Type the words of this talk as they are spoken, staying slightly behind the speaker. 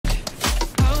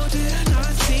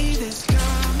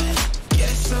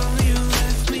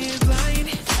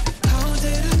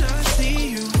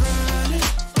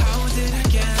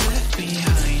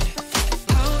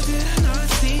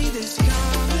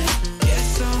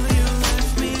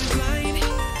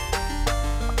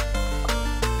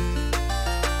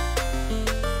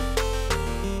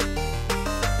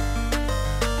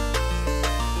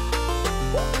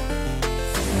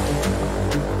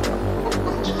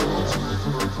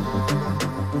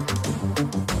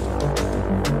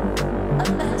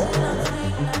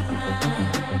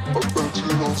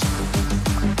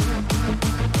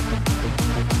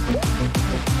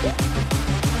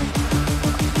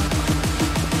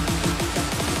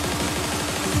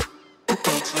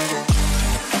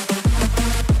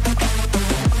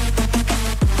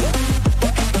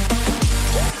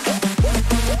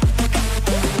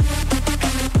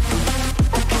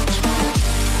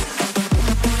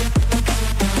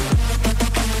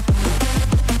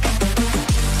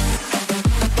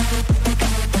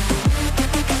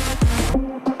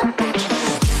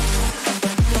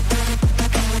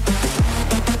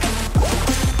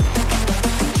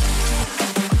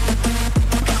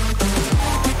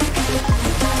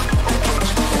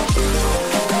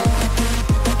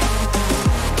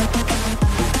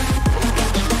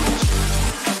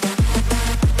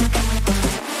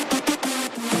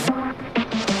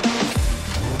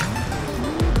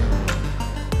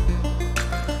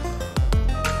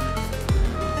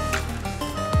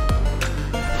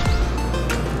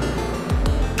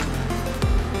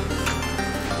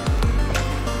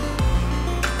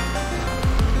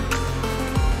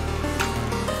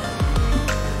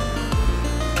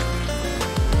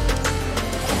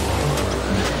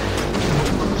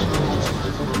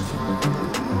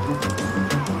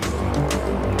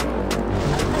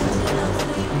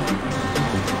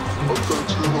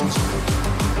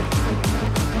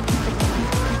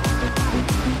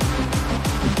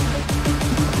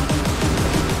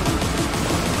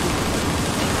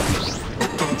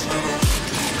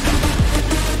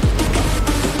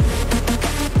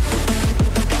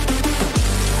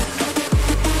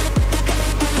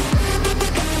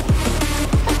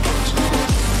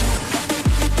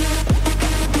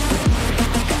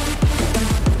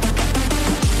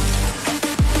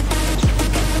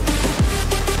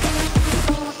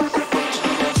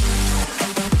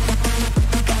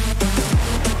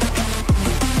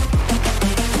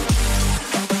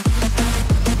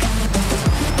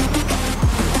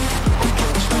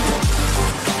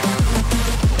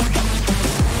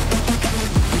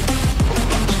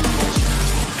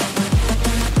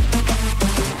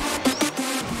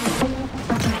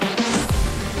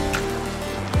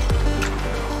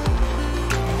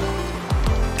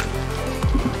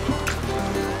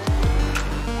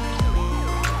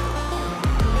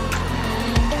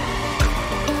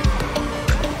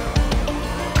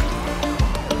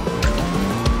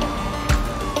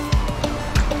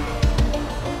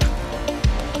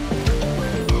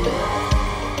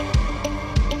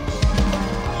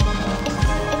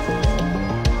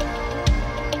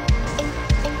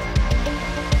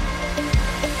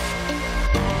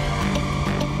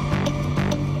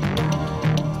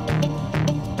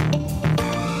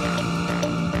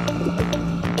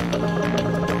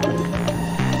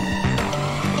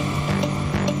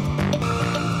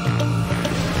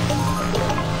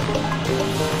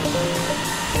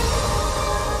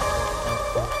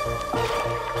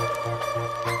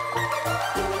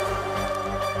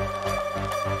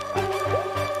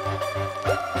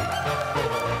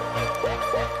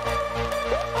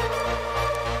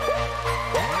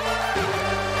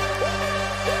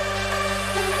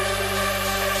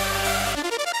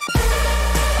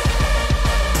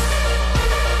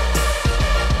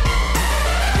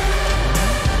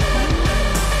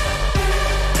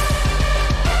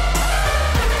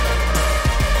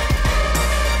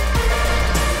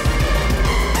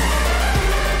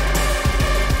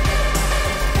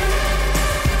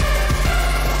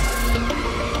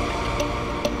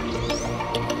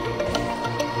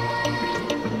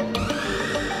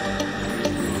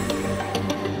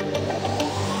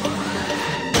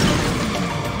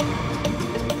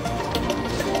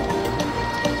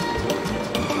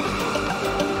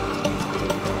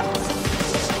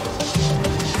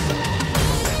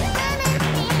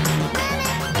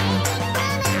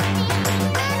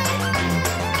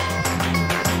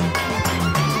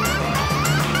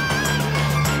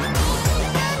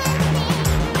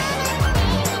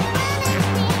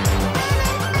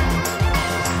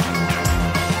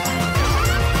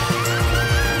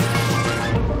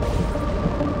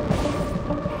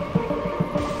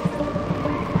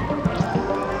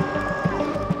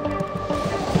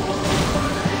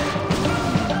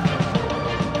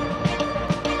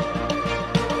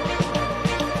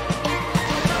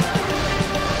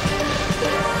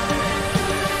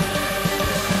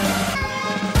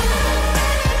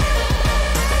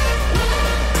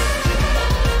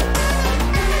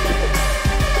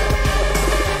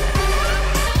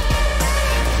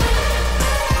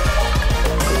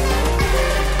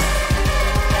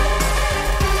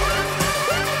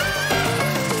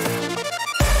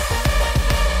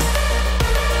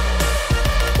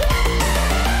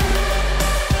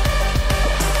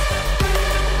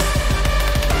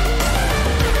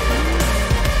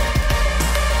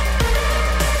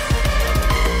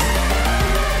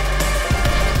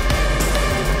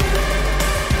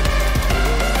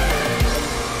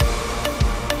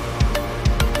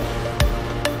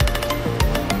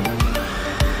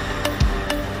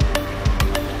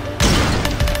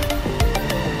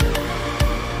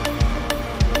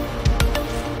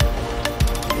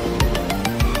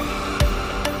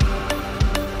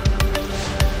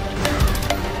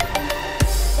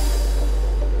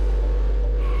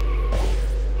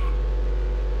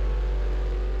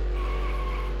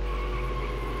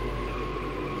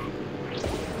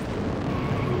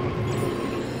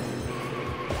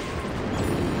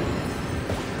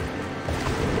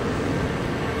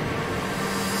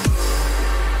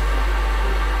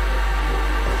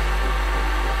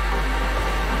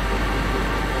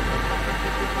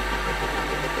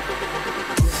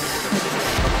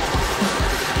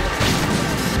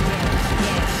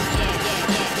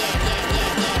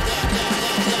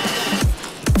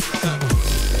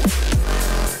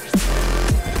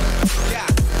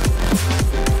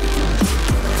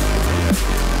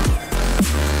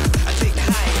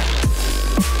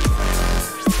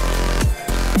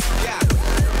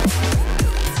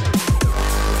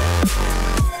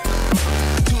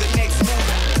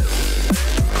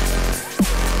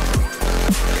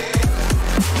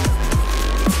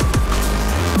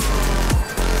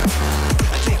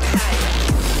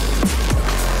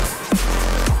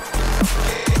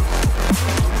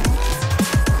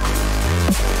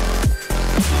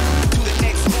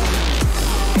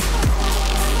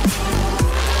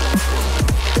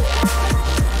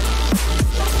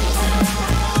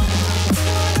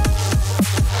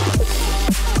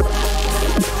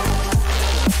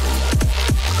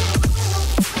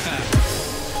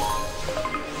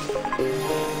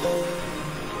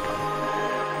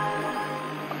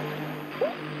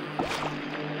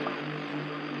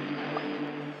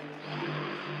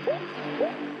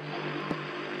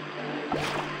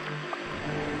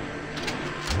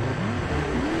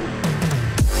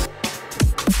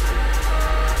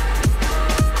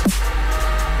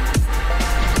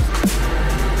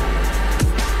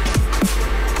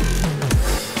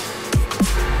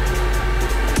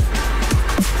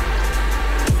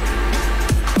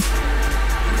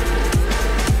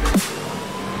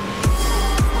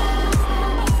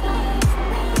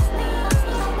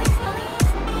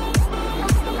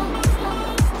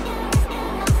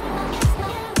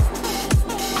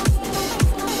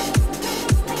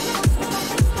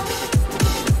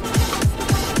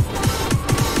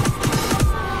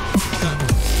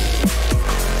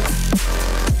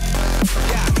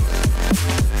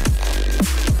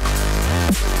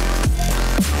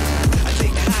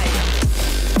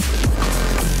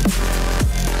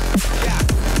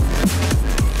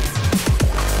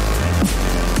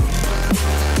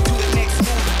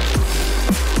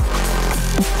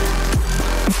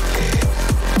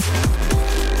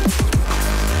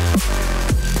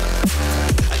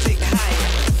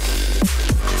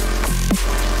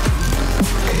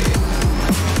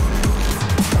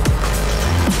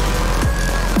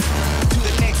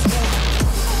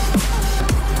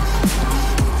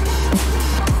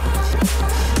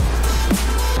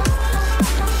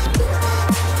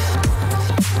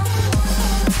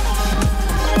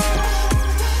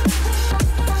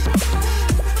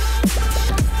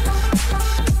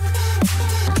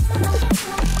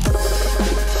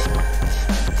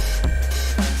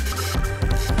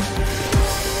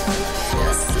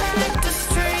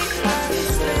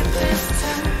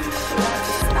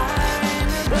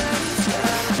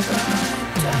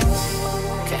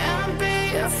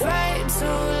afraid to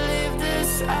leave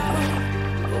this out.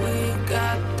 We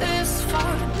got this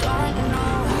far, don't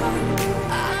know how.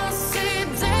 I see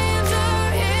danger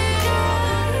in your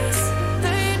eyes.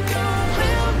 They know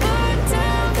we'll burn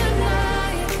down the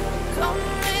night.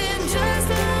 Coming just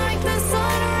like the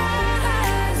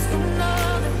sunrise. You know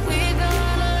that we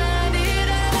gonna light it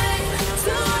up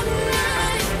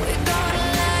tonight. We gonna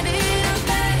light it up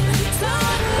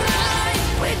tonight.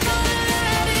 We gonna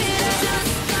light it up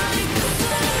just like the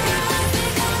sunrise. We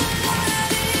gonna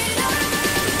light it up now.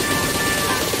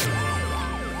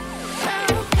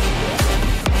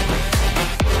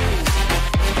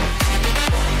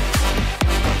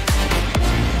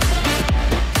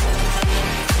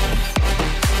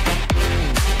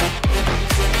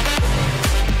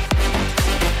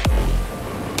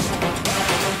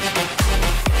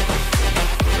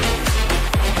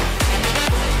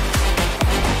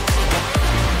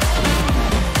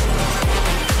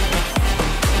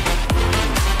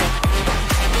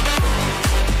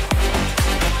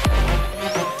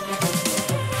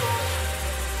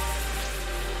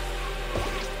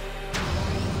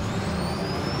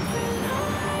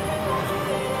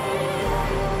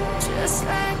 Just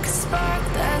like a spark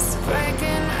that's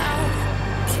breaking out.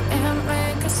 Can't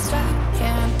make a stop,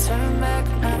 can't turn back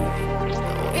now.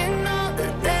 We know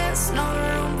that there's no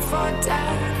room for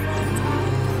doubt.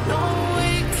 No,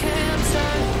 we can't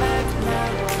turn back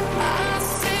now. I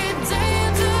see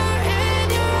danger in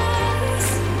your eyes.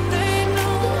 They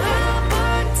know we'll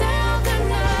burn down the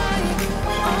night.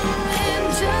 Coming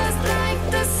just like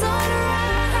the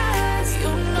sunrise.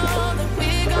 You know that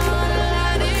we gonna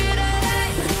light it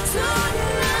up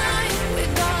tonight. We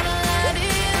gonna light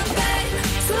it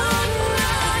up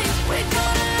tonight. We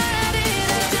gonna light it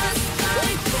up just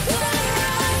like the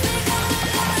sunrise. We gonna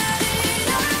light it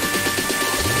up now.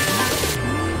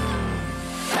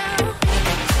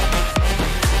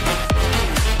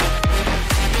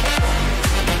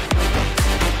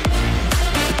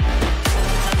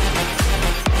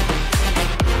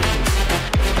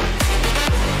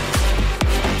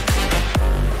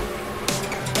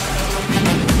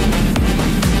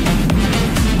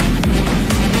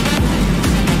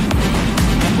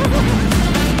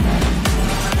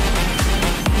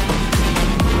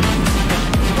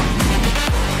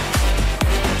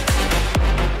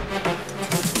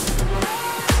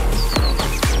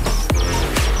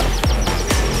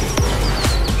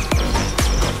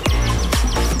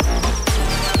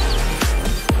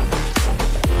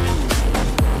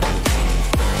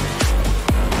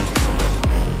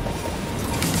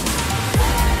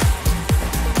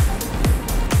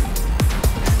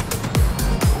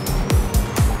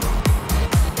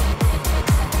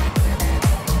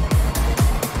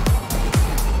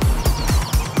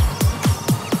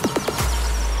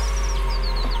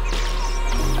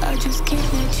 I just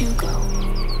can't let you go.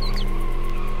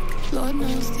 Lord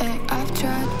knows that I've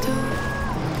tried to.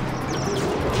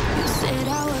 You said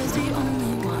I was the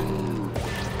only one.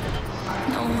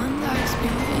 No one likes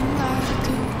being lied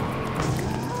to.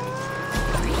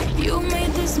 You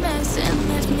made this mess and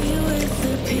left me with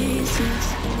the pieces.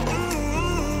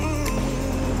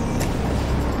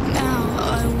 Now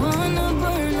I wanna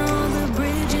burn all the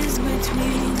bridges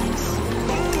between us.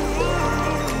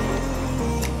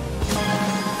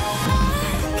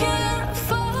 Can't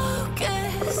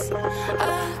focus, I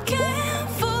can't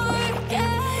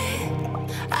forget.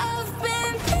 I've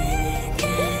been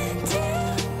thinking too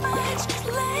much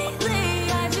lately.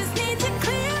 I just need to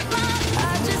clear my head.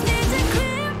 I just need to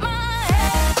clear my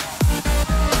head.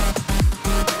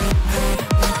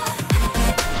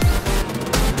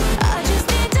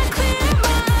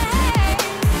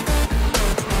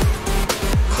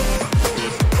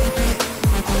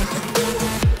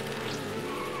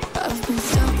 I've been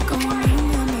stuck on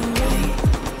memory,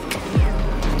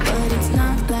 but it's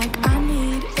not like I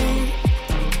need it.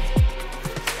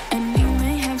 And we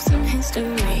may have some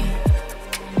history,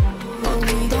 but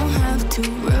we don't have to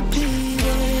repeat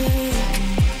it.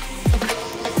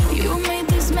 You made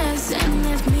this mess and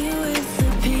left me with the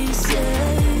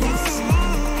pieces.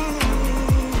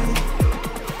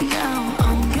 Now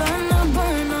I'm gonna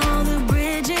burn all the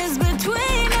bridges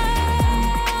between us.